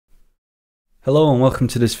Hello and welcome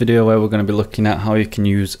to this video where we're going to be looking at how you can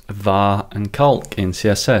use var and calc in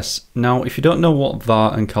CSS. Now, if you don't know what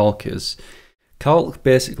var and calc is, calc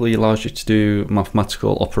basically allows you to do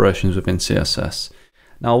mathematical operations within CSS.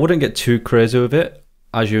 Now, I wouldn't get too crazy with it.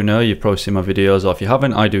 As you know, you've probably seen my videos, or if you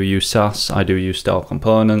haven't, I do use sass, I do use style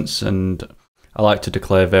components, and I like to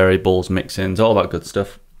declare variables, mix-ins, all that good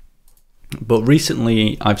stuff. But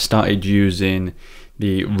recently, I've started using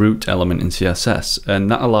the root element in CSS, and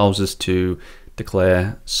that allows us to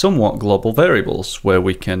declare somewhat global variables where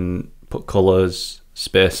we can put colors,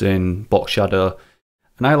 spacing, box shadow,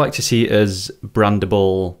 and I like to see it as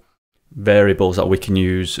brandable variables that we can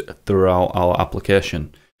use throughout our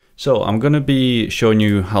application. So I'm going to be showing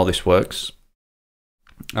you how this works.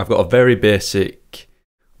 I've got a very basic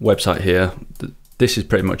website here. This is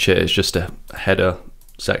pretty much it. It's just a header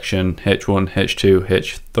section, H1, H2,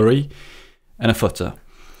 H3, and a footer.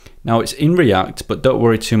 Now it's in React, but don't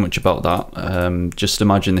worry too much about that. Just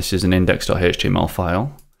imagine this is an index.html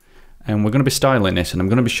file, and we're going to be styling this, and I'm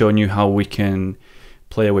going to be showing you how we can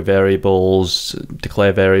play with variables,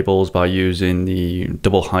 declare variables by using the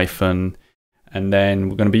double hyphen, and then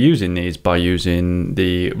we're going to be using these by using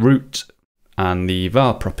the root and the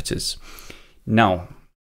var properties. Now,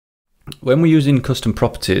 when we're using custom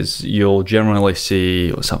properties, you'll generally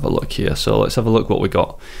see, let's have a look here. So let's have a look what we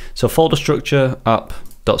got. So folder structure,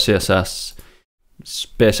 app.css, it's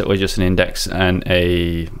basically just an index and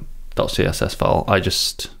a .css file. I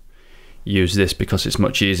just use this because it's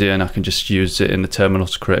much easier and I can just use it in the terminal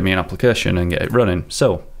to create me an application and get it running.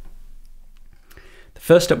 So the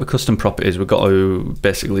first step with custom properties, we've got to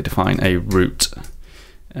basically define a root.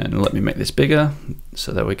 And let me make this bigger.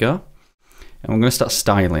 So there we go. And we're going to start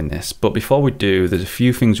styling this, but before we do, there's a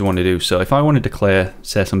few things we want to do. So if I want to declare,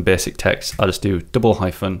 say, some basic text, I'll just do double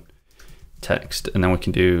hyphen text, and then we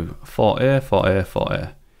can do for A.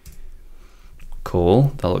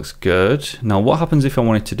 Cool, that looks good. Now what happens if I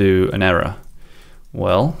wanted to do an error?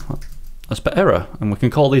 Well, let's put error, and we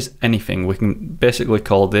can call these anything. We can basically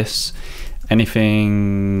call this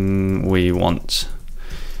anything we want.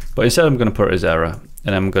 But instead I'm going to put it as error,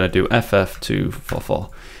 and I'm going to do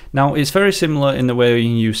ff244. Now, it's very similar in the way you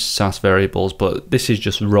can use sass variables, but this is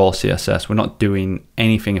just raw CSS. We're not doing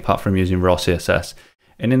anything apart from using raw CSS.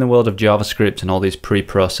 And in the world of JavaScript and all these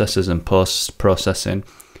pre-processors and post-processing,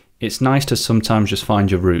 it's nice to sometimes just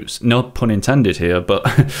find your roots. No pun intended here, but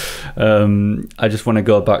I just want to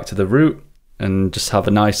go back to the root and just have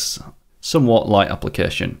a nice, somewhat light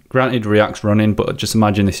application. Granted, React's running, but just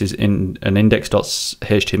imagine this is in an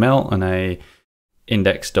index.html and a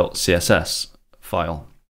index.css file.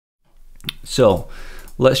 So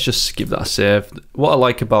let's just give that a save. What I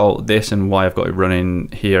like about this and why I've got it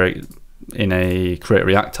running here in a Create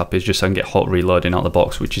React app is just I can get hot reloading out of the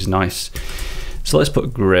box, which is nice. So let's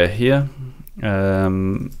put grey here. Yeah,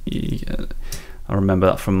 I remember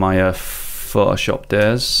that from my Photoshop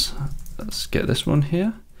days. Let's get this one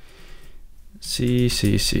here. C.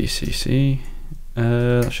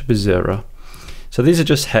 That should be 0. So these are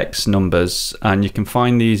just hex numbers, and you can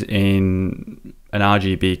find these in an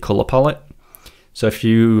RGB color palette. So if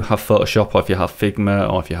you have Photoshop, or if you have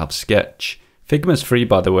Figma, or if you have Sketch, Figma's free,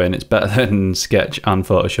 by the way, and it's better than Sketch and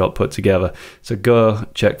Photoshop put together. So go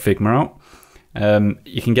check Figma out.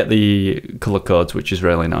 You can get the color codes, which is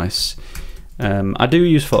really nice. I do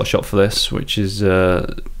use Photoshop for this, which is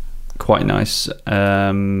quite nice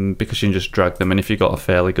because you can just drag them. And if you've got a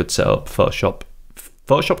fairly good setup,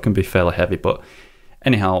 Photoshop can be fairly heavy, but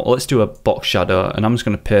anyhow, let's do a box shadow, and I'm just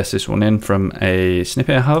going to paste this one in from a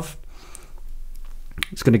snippet I have.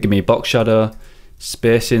 It's going to give me box shadow,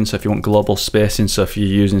 spacing, so if you want global spacing, so if you're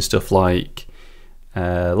using stuff like,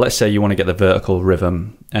 let's say you want to get the vertical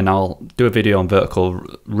rhythm, and I'll do a video on vertical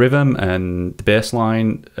rhythm and the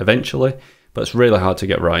baseline eventually, but it's really hard to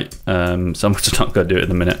get right, so I'm just not going to do it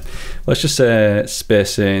in a minute. Let's just say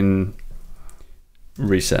spacing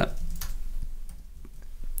reset.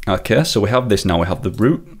 Okay, so we have this now, we have the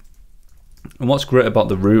root. And what's great about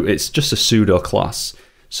the root, it's just a pseudo class.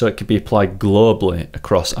 So it can be applied globally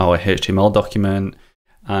across our HTML document,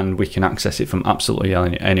 and we can access it from absolutely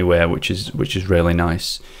anywhere, which is really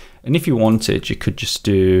nice. And if you wanted, you could just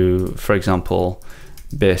do, for example,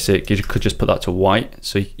 basic, you could just put that to white.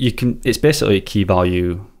 So you can, it's basically a key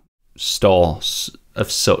value store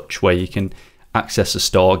of such, where you can access a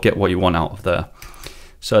store, get what you want out of there.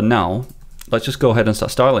 So now, let's just go ahead and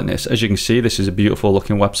start styling this. As you can see, this is a beautiful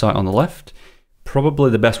looking website on the left. Probably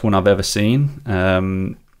the best one I've ever seen.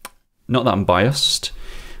 Not that I'm biased,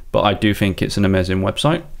 but I do think it's an amazing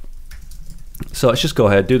website. So let's just go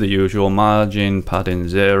ahead, do the usual margin, padding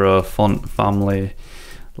 0, font family.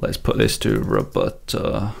 Let's put this to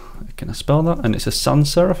Roberto. Can I spell that? And it's a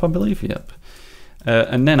sans serif, I believe. Yep.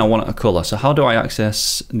 And then I want a color. So how do I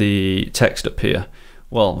access the text up here?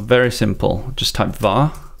 Well, very simple. Just type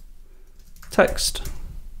var text.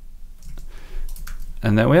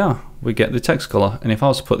 And there we are. We get the text color. And if I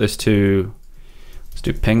was to put this to, let's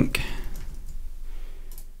do pink.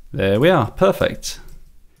 There we are. Perfect.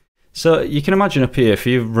 So you can imagine up here, if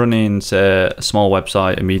you're running, say, a small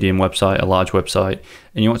website, a medium website, a large website,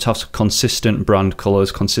 and you want to have consistent brand colors,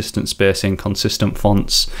 consistent spacing, consistent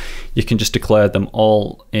fonts, you can just declare them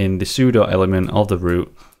all in the pseudo element of the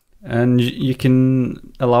root. And you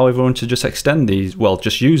can allow everyone to just extend these, well,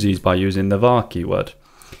 just use these by using the var keyword.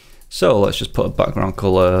 So let's just put a background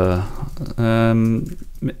color.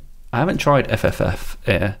 I haven't tried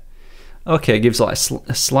FFF. Okay, it gives like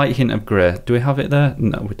a slight hint of grey. Do we have it there?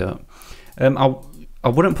 No, we don't. I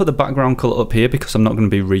wouldn't put the background colour up here because I'm not going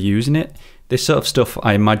to be reusing it. This sort of stuff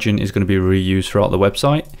I imagine is going to be reused throughout the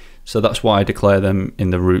website. So that's why I declare them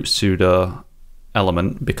in the root pseudo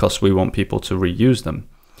element, because we want people to reuse them.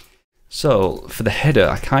 So for the header,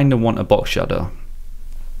 I kind of want a box shadow.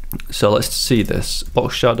 So let's see this.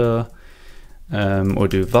 Box shadow, we'll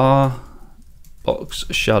do var, box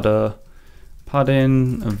shadow,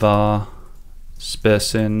 padding, var,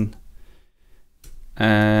 spacing,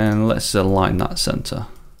 and let's align that center.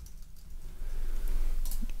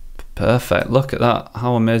 Perfect, look at that.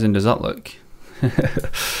 How amazing does that look?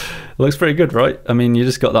 Looks pretty good, right? I mean, you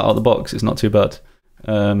just got that out of the box, it's not too bad.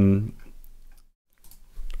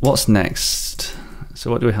 What's next?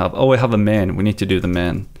 So what do we have? Oh, we have a main, we need to do the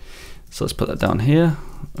main. So let's put that down here.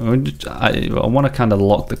 I want to kind of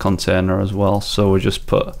lock the container as well, so we'll just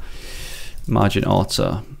put margin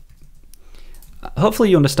auto. Hopefully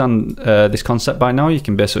you understand this concept by now. You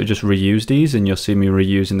can basically just reuse these and you'll see me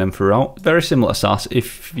reusing them throughout. Very similar to sass.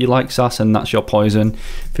 If you like sass and that's your poison,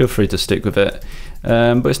 feel free to stick with it.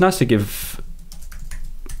 But it's nice to give,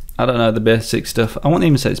 I don't know, the basic stuff. I won't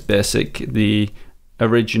even say it's basic. The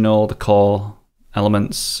original, the core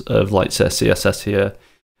elements of, like, say, CSS here.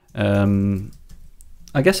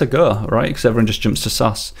 I guess a go, right? Because everyone just jumps to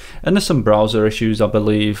sass. And there's some browser issues, I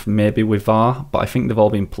believe, maybe with var, but I think they've all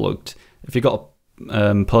been plugged. If you've got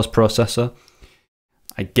a post processor,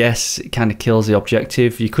 I guess it kind of kills the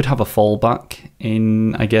objective. You could have a fallback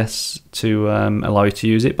in, I guess, to allow you to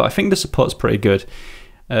use it, but I think the support's pretty good.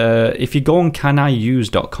 If you go on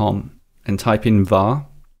caniuse.com and type in var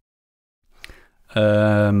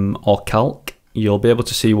or calc, you'll be able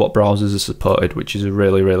to see what browsers are supported, which is a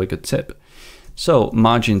really, really good tip. So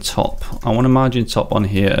margin top, I want a margin top on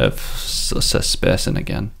here of CSS spacing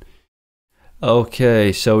again.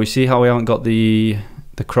 Okay, so we see how we haven't got the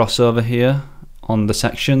crossover here on the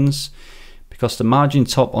sections because the margin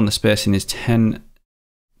top on the spacing is 10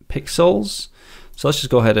 pixels. So let's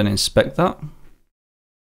just go ahead and inspect that.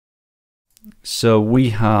 So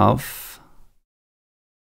we have,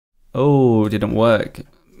 oh, it didn't work,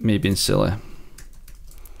 me being silly.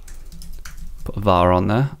 Put a var on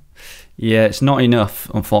there. Yeah, it's not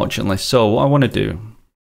enough, unfortunately. So what I want to do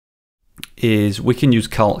is we can use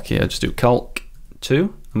calc here. Just do calc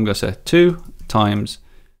 2. I'm going to say 2 times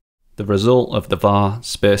the result of the var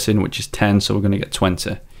spacing, which is 10, so we're going to get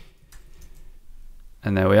 20.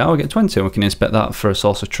 And there we are, we get 20. And we can inspect that for a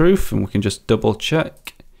source of truth, and we can just double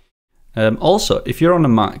check. Also, if you're on a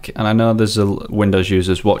Mac, and I know there's Windows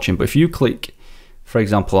users watching, but if you click, for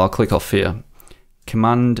example, I'll click off here,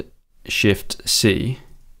 Command-Shift-C,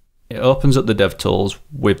 it opens up the DevTools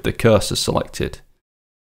with the cursor selected.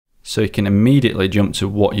 So you can immediately jump to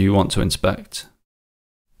what you want to inspect.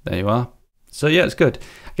 There you are. So yeah, it's good.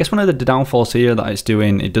 I guess one of the downfalls here that it's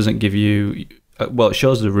doing, it doesn't give you, well, it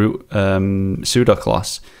shows the root pseudo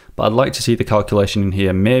class, but I'd like to see the calculation in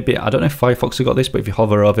here. Maybe, I don't know if Firefox has got this, but if you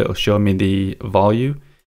hover over it, it'll show me the value.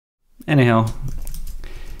 Anyhow,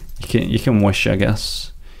 you can wish, I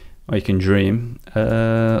guess, or you can dream.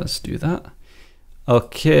 Let's do that.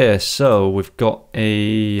 Okay, so we've got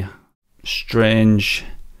a strange,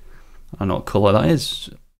 I don't know what colour that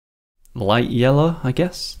is, light yellow, I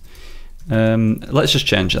guess. Let's just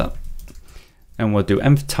change that. And we'll do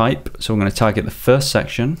env type, so we're going to target the first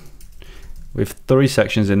section with 3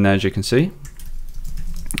 sections in there, as you can see.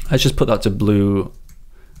 Let's just put that to blue,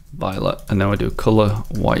 violet, and then we'll do colour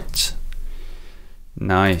white.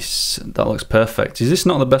 Nice, that looks perfect. Is this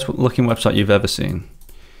not the best looking website you've ever seen?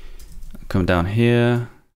 Come down here,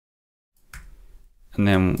 and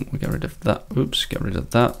then we get rid of that. Oops, get rid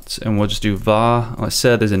of that, and we'll just do var. Let's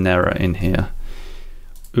say there's an error in here.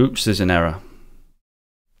 Oops, there's an error.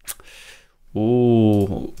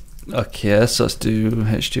 Ooh, okay, so let's do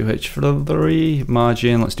H2, H3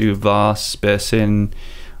 margin. Let's do var spacing.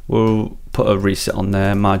 We'll put a reset on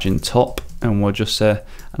there, margin top, and we'll just say,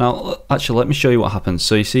 and I'll actually, let me show you what happens.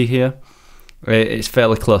 So you see here, it's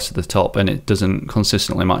fairly close to the top and it doesn't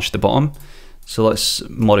consistently match the bottom. So let's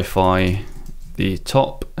modify the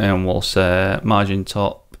top and we'll say margin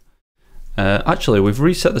top. Actually, we've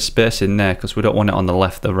reset the space in there because we don't want it on the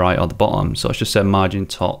left, the right, or the bottom. So let's just say margin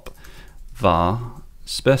top var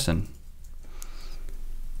spacing.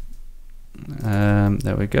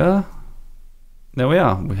 There we go. There we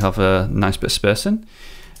are. We have a nice bit of spacing.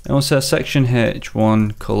 And we'll say section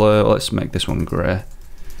H1 color. Let's make this one grey.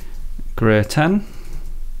 Grey 10.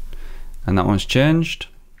 And that one's changed.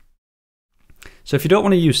 So if you don't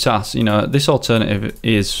want to use sass, you know, this alternative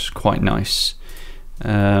is quite nice.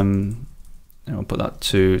 And we'll put that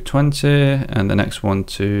to 20 and the next one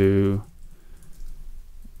to,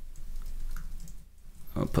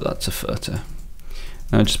 I'll put that to 30.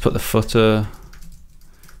 Now just put the footer,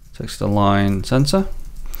 text align center.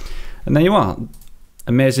 And there you are.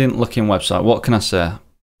 Amazing looking website. What can I say?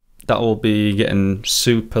 That will be getting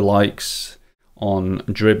super likes on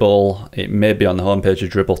Dribble. It may be on the homepage of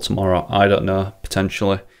Dribble tomorrow. I don't know,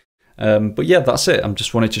 potentially. But yeah, that's it. I'm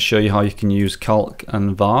just wanted to show you how you can use calc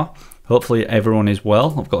and var. Hopefully everyone is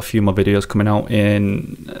well. I've got a few more videos coming out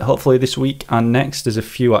in hopefully this week and next. There's a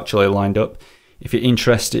few actually lined up. If you're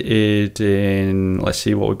interested in, let's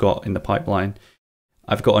see what we've got in the pipeline.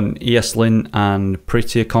 I've got an ESLint and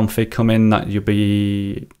Prettier config coming that you'll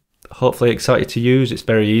be hopefully excited to use. It's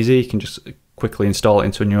very easy. You can just quickly install it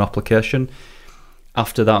into a new application.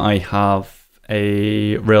 After that, I have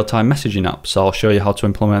a real-time messaging app. So I'll show you how to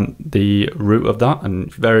implement the root of that, and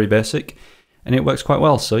it's very basic and it works quite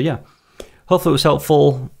well. So yeah, hopefully it was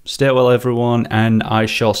helpful. Stay well everyone, and I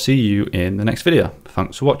shall see you in the next video.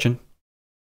 Thanks for watching.